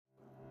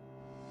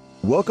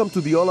Welcome to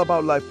the All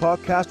About Life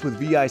podcast with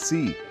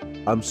VIC.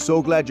 I'm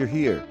so glad you're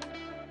here.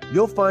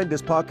 You'll find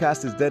this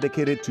podcast is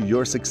dedicated to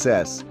your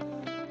success.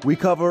 We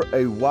cover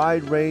a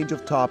wide range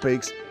of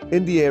topics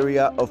in the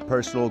area of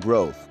personal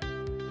growth.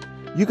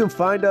 You can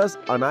find us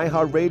on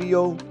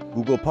iHeartRadio,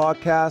 Google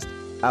Podcast,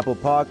 Apple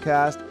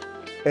Podcast,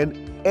 and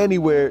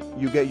anywhere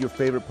you get your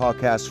favorite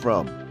podcasts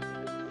from.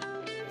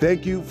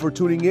 Thank you for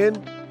tuning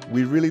in.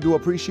 We really do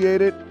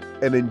appreciate it,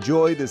 and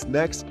enjoy this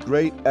next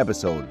great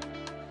episode.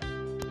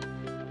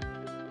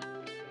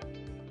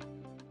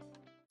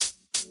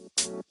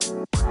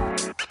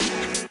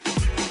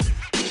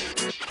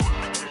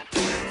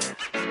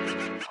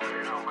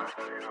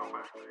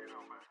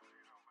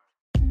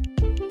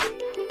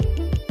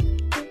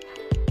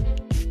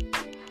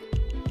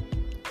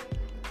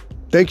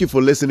 Thank you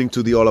for listening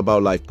to the All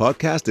About Life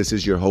podcast. This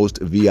is your host,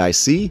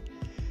 VIC.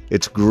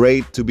 It's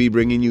great to be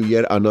bringing you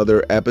yet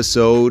another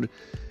episode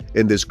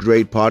in this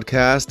great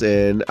podcast,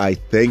 and I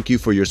thank you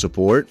for your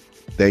support.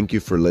 Thank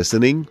you for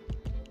listening,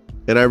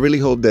 and I really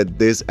hope that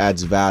this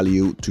adds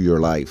value to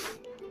your life.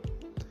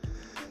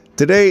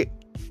 Today,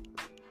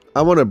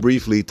 I want to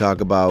briefly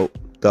talk about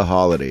the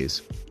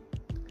holidays.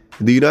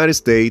 In the United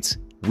States,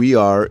 we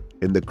are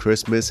in the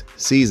Christmas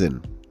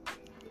season.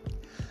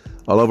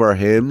 All of our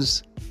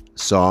hymns,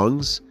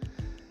 songs,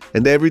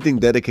 and everything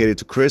dedicated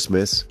to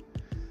Christmas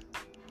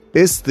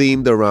is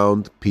themed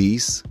around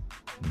peace,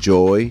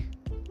 joy,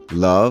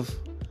 love,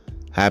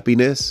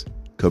 happiness,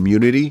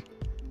 community,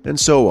 and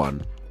so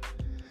on.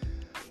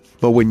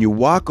 But when you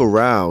walk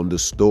around the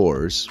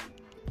stores,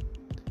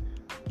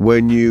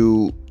 when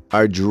you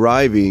are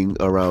driving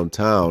around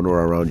town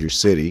or around your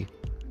city,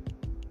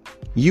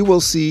 you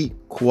will see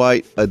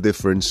quite a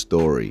different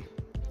story.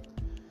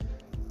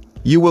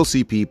 You will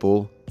see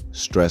people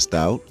stressed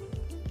out.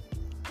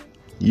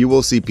 You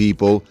will see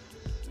people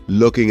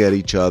looking at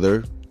each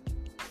other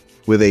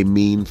with a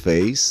mean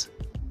face.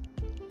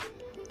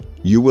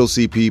 You will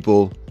see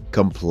people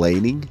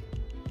complaining.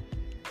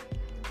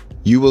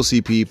 You will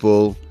see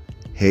people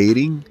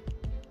hating.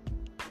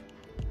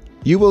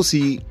 You will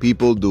see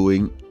people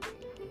doing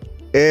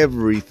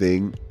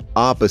everything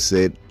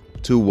opposite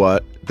to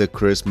what the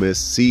Christmas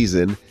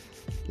season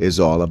is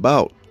all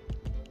about.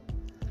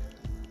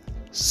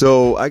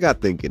 So I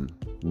got thinking,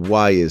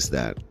 why is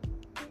that?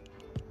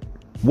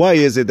 Why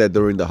is it that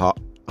during the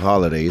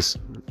holidays,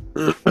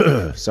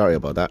 sorry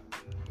about that.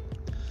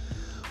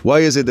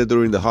 Why is it that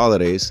during the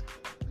holidays,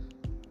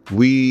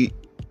 we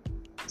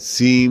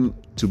seem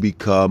to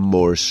become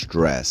more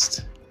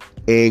stressed,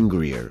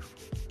 angrier?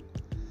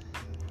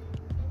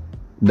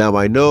 Now,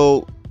 I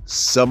know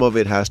some of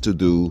it has to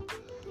do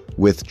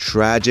with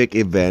tragic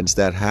events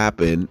that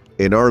happen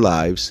in our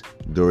lives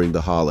during the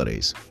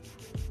holidays.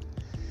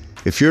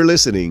 If you're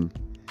listening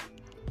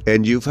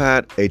and you've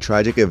had a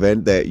tragic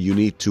event that you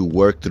need to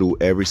work through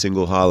every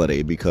single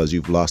holiday because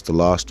you've lost a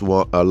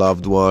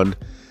loved one,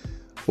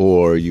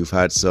 or you've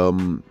had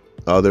some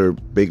other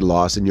big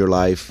loss in your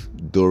life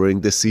during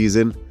this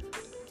season,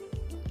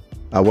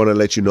 I want to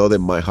let you know that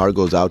my heart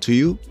goes out to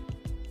you.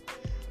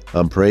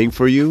 I'm praying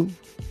for you.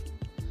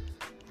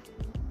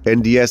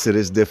 And yes, it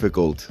is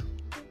difficult.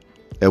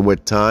 And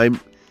with time,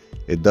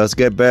 it does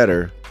get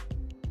better,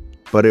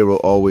 but it will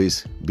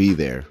always be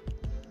there.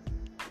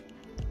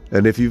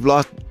 And if you've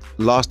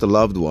lost a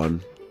loved one,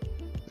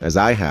 as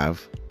I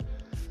have,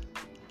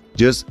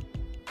 just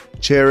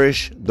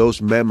cherish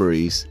those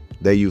memories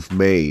that you've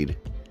made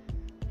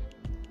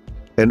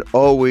and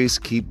always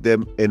keep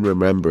them in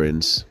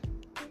remembrance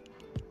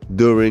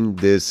during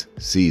this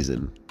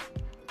season.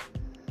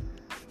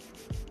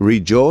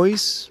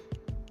 Rejoice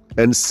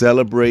and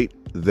celebrate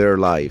their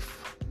life.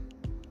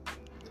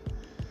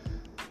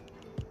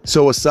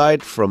 So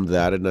aside from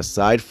that, and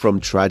aside from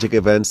tragic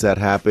events that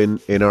happen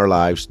in our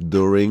lives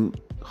during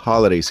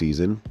holiday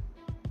season,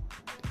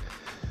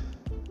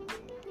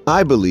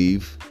 I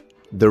believe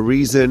the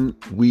reason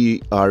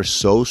we are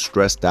so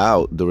stressed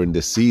out during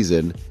this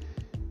season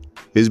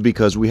is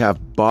because we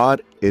have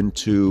bought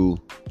into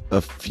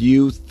a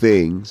few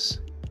things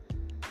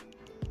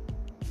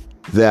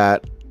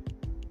that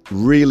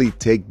really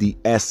take the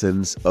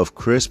essence of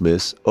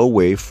Christmas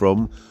away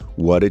from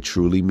what it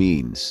truly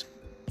means.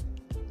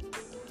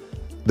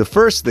 The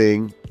first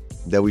thing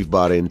that we've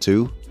bought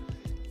into,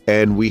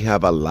 and we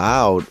have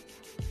allowed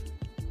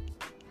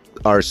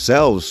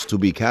ourselves to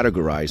be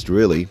categorized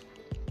really,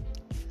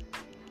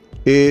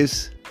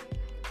 is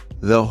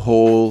the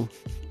whole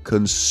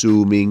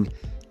consuming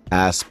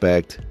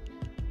aspect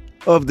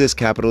of this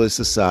capitalist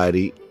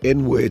society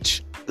in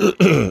which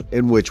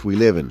we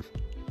live in.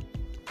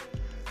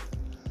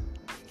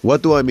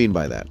 What do I mean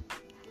by that?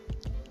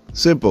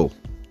 Simple.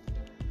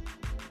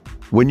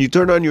 When you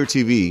turn on your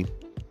TV,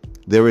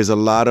 there is a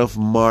lot of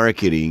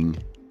marketing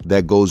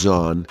that goes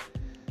on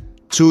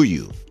to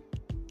you.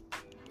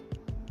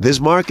 This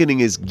marketing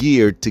is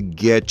geared to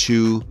get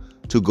you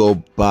to go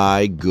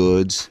buy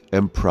goods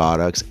and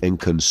products and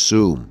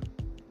consume.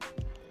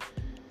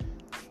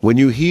 When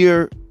you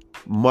hear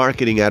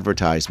marketing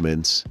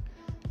advertisements,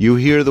 you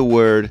hear the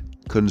word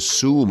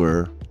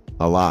consumer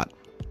a lot.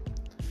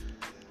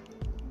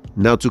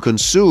 Now, to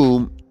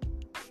consume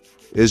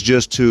is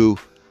just to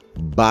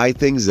buy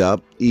things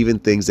up, even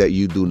things that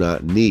you do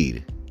not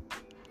need.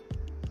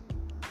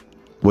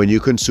 When you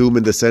consume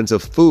in the sense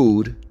of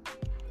food,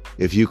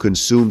 if you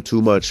consume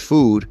too much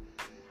food,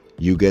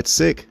 you get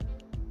sick.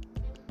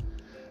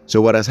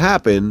 So what has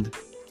happened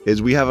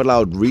is we have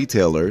allowed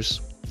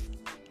retailers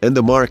and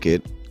the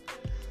market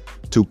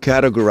to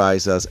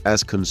categorize us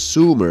as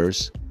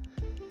consumers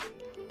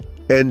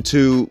and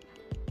to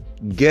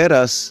get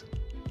us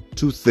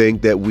to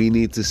think that we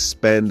need to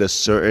spend a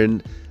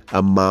certain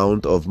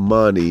amount of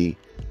money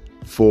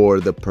for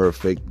the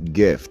perfect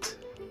gift.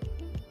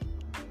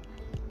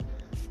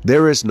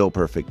 There is no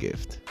perfect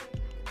gift.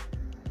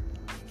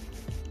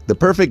 The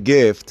perfect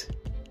gift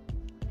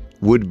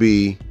would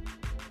be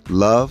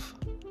love,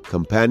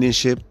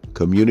 companionship,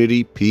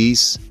 community,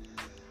 peace,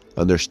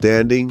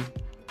 understanding,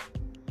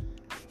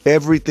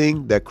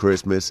 everything that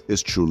Christmas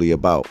is truly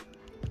about.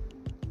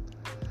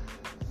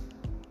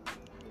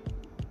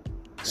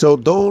 So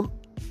don't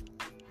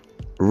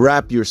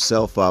wrap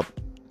yourself up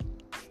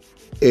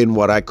in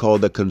what I call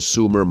the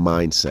consumer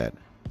mindset.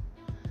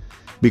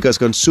 Because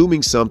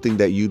consuming something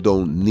that you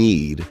don't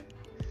need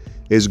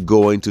is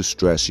going to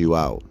stress you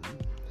out.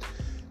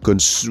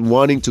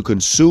 Wanting to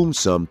consume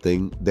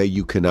something that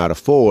you cannot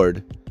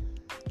afford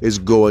is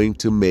going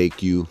to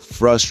make you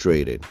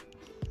frustrated.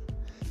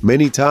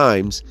 Many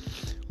times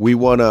we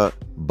want to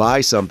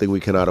buy something we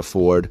cannot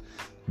afford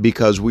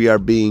because we are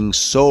being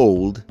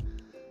sold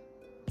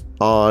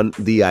on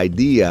the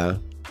idea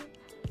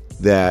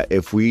that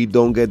if we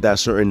don't get that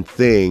certain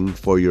thing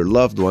for your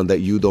loved one, that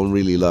you don't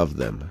really love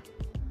them.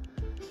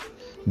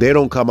 They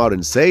don't come out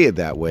and say it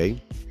that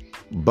way,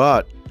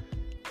 but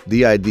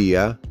the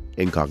idea,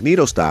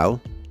 incognito style,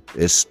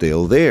 is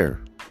still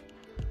there.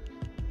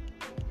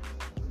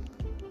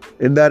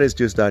 And that is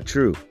just not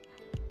true.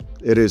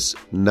 It is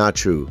not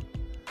true.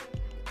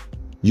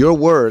 Your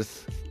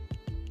worth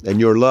and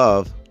your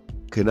love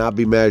cannot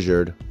be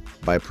measured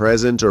by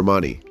presents or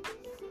money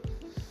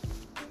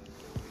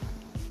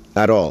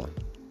at all.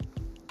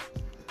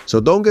 So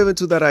don't give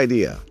into that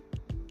idea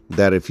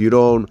that if you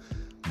don't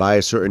buy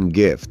a certain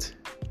gift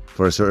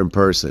for a certain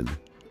person,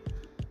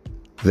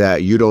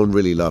 that you don't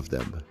really love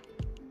them.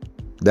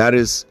 That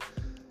is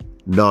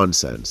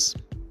nonsense.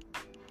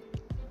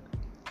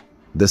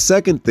 The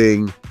second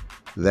thing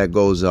that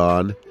goes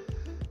on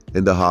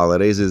in the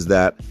holidays is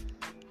that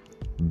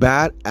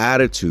bad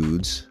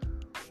attitudes.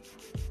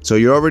 So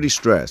you're already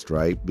stressed,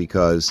 right?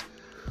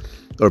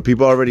 Or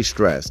people are already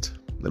stressed.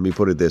 Let me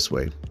put it this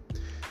way.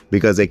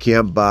 Because they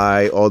can't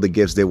buy all the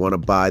gifts they want to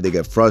buy. They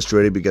get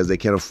frustrated because they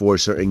can't afford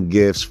certain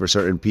gifts for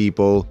certain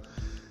people.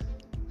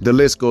 The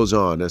list goes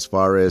on as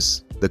far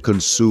as the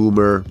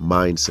consumer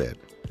mindset.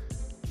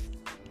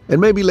 And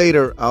maybe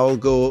later I'll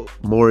go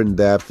more in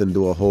depth and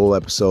do a whole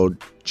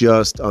episode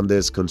just on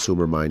this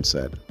consumer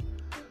mindset.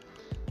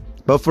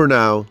 But for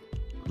now,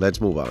 let's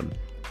move on.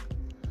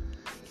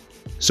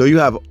 So you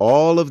have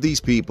all of these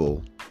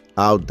people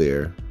out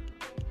there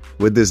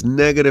with this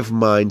negative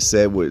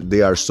mindset where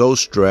they are so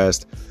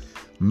stressed.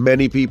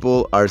 Many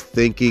people are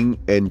thinking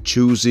and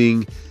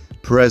choosing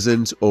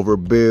presents over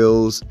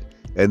bills,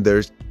 and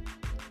they're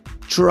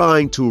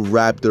trying to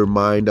wrap their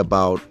mind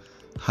about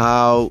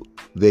how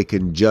they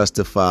can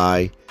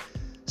justify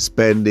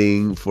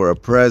spending for a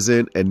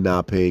present and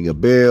not paying a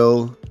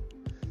bill.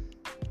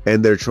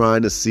 And they're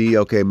trying to see,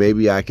 okay,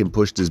 maybe I can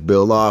push this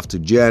bill off to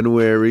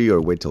January or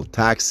wait till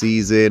tax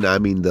season. I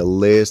mean, the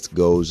list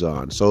goes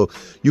on. So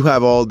you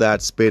have all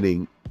that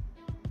spinning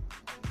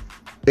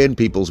in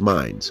people's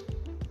minds.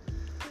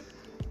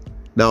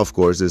 Now, of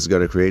course, this is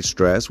going to create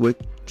stress, which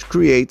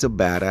creates a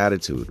bad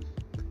attitude.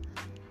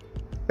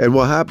 And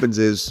what happens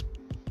is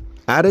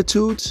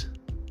attitudes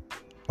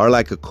are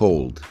like a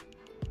cold.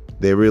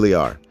 They really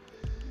are.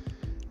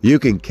 You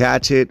can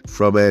catch it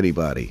from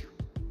anybody.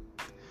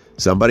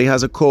 Somebody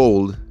has a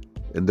cold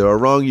and they're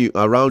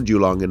around you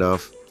long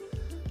enough,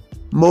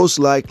 most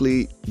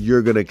likely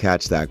you're going to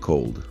catch that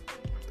cold.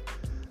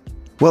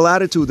 Well,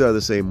 attitudes are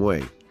the same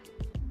way.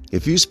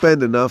 If you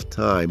spend enough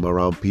time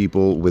around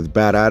people with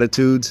bad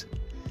attitudes,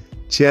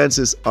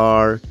 chances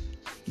are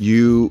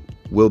you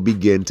will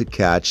begin to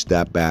catch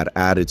that bad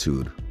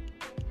attitude.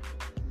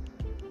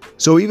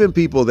 So even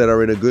people that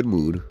are in a good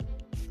mood,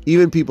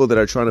 even people that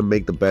are trying to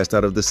make the best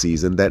out of the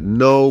season, that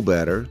know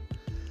better,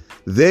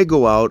 they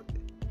go out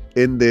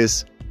in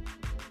this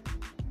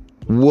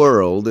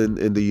world,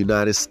 in the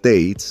United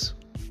States,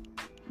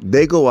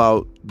 they go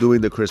out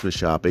doing the Christmas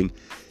shopping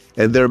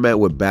and they're met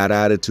with bad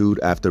attitude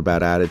after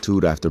bad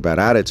attitude after bad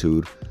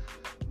attitude.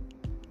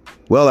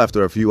 Well,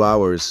 after a few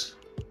hours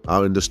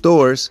out in the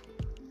stores,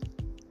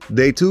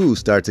 they too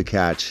start to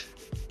catch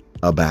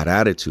a bad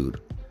attitude.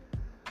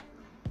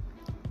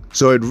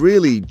 So it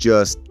really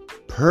just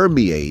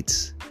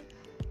permeates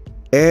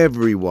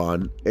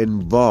everyone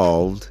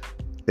involved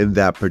in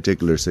that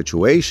particular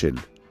situation.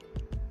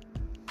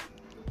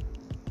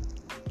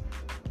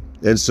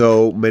 And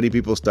so many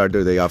people start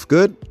their day off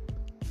good.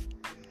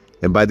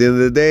 And by the end of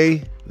the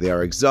day, they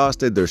are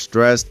exhausted, they're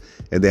stressed,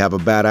 and they have a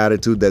bad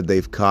attitude that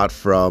they've caught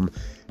from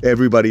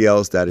everybody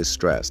else that is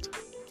stressed.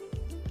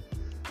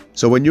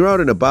 So when you're out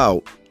and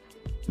about,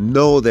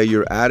 know that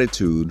your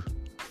attitude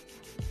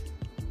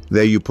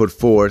that you put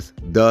forth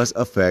does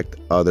affect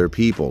other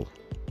people.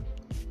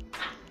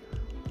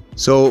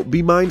 So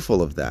be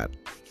mindful of that.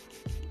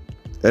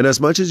 And as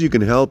much as you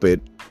can help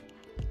it,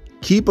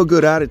 keep a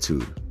good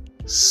attitude.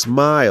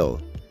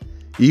 Smile,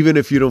 even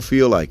if you don't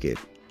feel like it.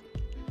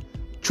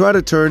 Try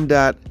to turn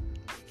that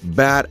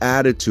bad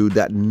attitude,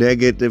 that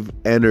negative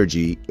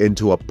energy,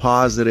 into a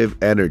positive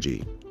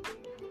energy.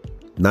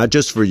 Not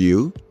just for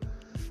you,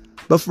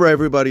 but for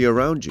everybody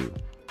around you.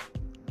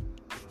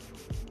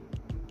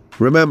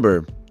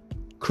 Remember,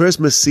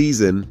 Christmas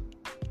season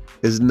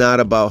is not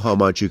about how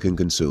much you can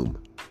consume.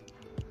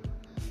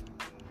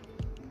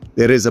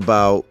 It is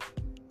about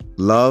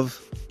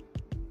love.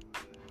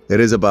 It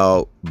is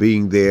about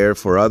being there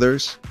for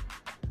others.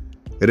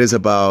 It is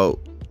about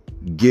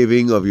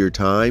giving of your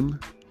time,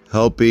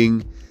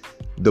 helping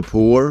the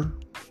poor,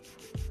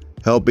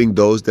 helping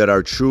those that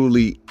are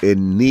truly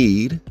in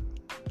need.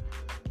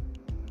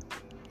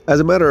 As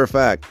a matter of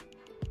fact,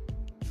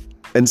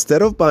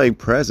 instead of buying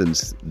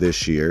presents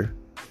this year,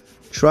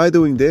 try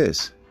doing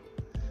this.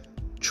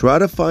 Try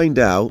to find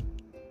out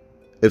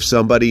if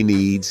somebody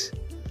needs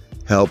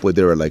help with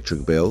their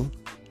electric bill.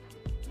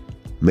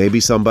 Maybe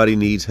somebody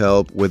needs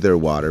help with their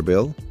water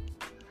bill.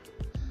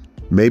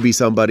 Maybe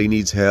somebody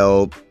needs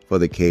help for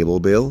the cable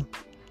bill.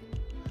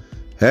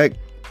 Heck,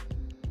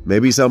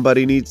 maybe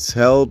somebody needs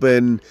help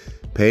and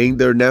paying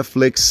their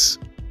Netflix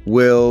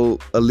will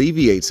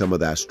alleviate some of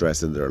that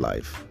stress in their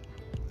life.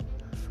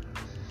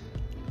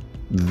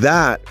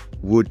 That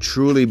would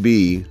truly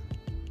be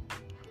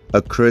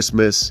a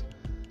Christmas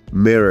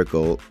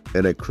miracle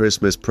and a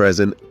Christmas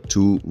present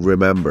to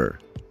remember.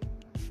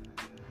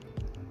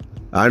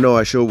 I know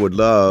I sure would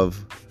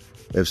love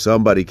if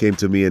somebody came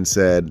to me and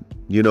said,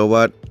 you know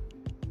what?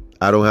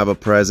 I don't have a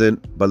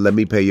present, but let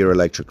me pay your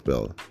electric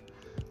bill.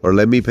 Or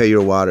let me pay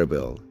your water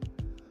bill.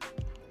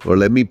 Or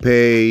let me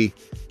pay,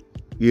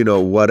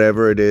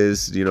 whatever it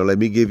is. Let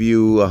me give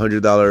you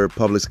 $100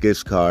 Publix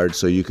gift card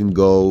so you can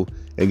go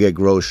and get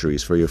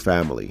groceries for your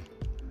family.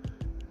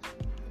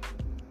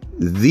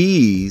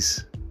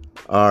 These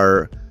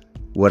are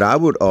what I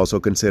would also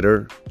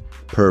consider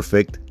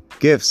perfect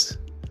gifts.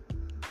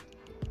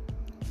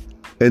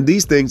 And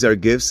these things are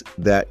gifts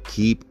that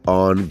keep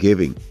on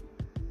giving.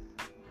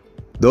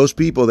 Those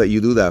people that you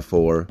do that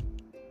for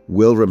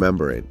will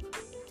remember it.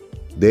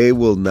 They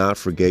will not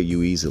forget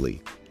you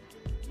easily.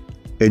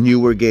 And you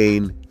will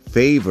gain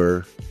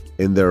favor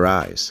in their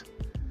eyes.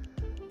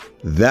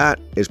 That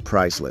is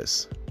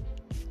priceless.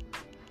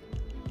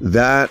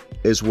 That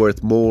is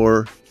worth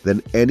more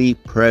than any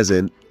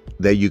present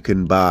that you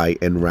can buy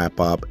and wrap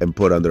up and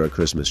put under a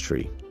Christmas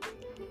tree.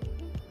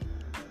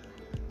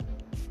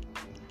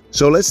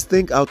 So let's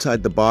think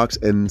outside the box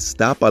and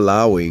stop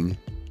allowing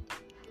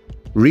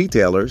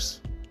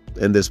retailers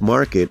in this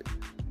market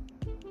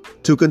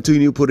to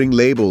continue putting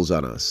labels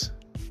on us.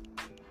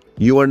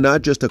 You are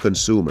not just a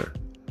consumer.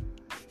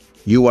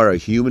 You are a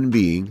human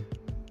being.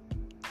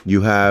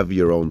 You have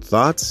your own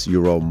thoughts,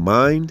 your own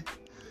mind.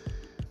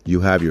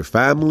 You have your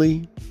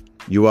family.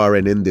 You are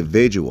an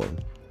individual.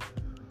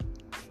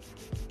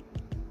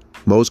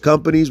 Most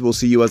companies will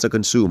see you as a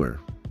consumer.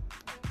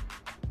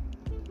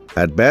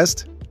 At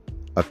best,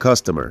 a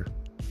customer.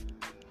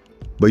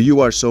 But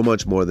you are so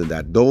much more than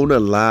that. Don't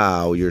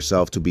allow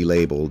yourself to be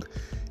labeled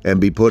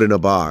and be put in a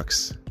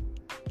box.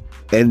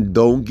 And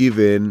don't give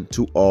in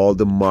to all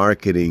the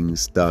marketing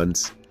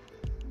stunts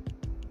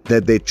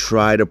that they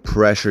try to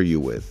pressure you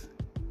with.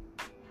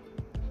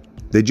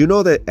 Did you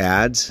know that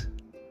ads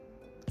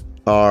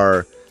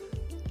are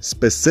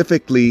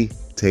specifically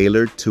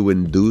tailored to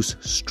induce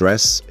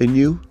stress in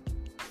you?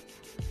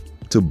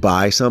 To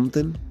buy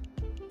something?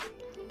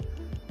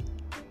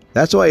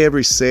 That's why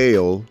every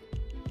sale,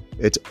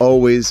 it's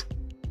always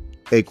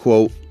a,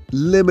 quote,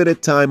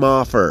 limited time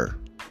offer,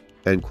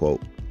 end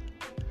quote.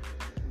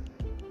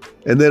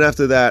 And then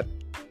after that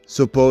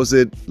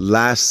supposed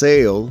last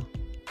sale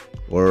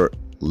or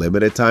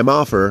limited time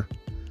offer,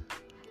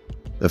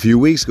 a few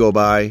weeks go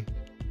by,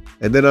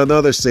 and then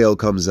another sale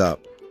comes up.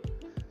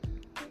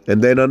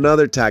 And then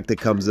another tactic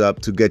comes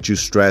up to get you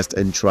stressed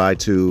and try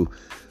to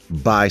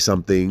buy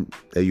something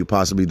that you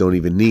possibly don't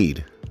even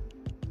need.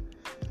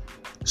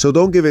 So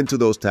don't give in to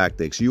those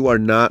tactics. You are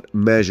not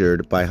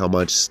measured by how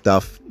much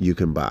stuff you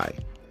can buy.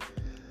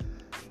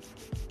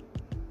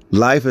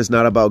 Life is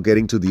not about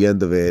getting to the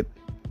end of it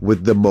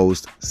with the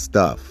most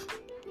stuff.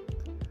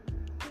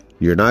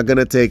 You're not going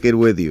to take it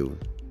with you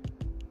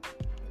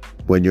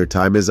when your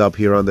time is up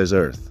here on this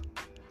earth.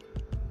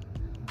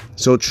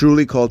 So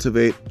truly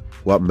cultivate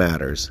what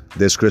matters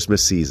this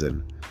Christmas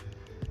season.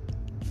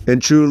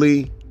 And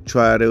truly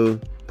try to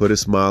put a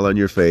smile on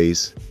your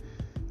face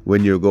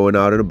when you're going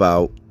out and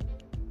about.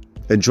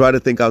 And try to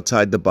think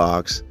outside the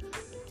box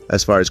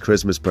as far as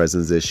Christmas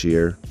presents this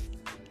year.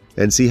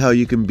 And see how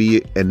you can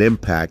be an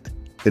impact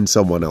in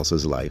someone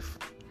else's life.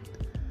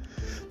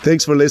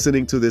 Thanks for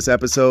listening to this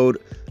episode.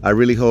 I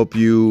really hope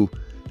you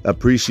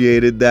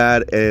appreciated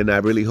that, and I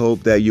really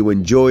hope that you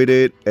enjoyed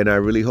it, and I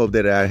really hope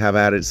that I have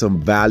added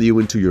some value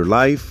into your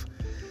life.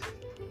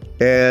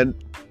 And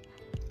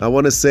I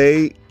want to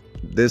say,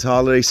 this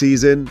holiday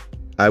season,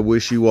 I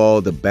wish you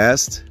all the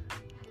best.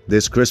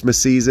 This Christmas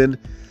season,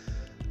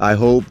 I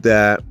hope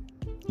that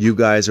you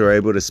guys are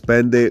able to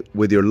spend it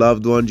with your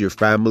loved ones, your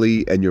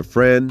family, and your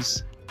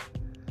friends.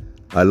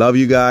 I love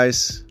you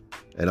guys,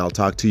 and I'll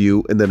talk to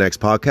you in the next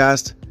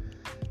podcast.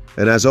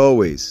 And as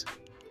always,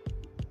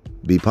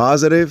 be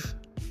positive,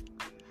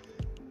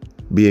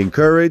 be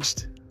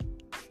encouraged,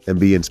 and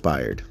be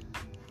inspired.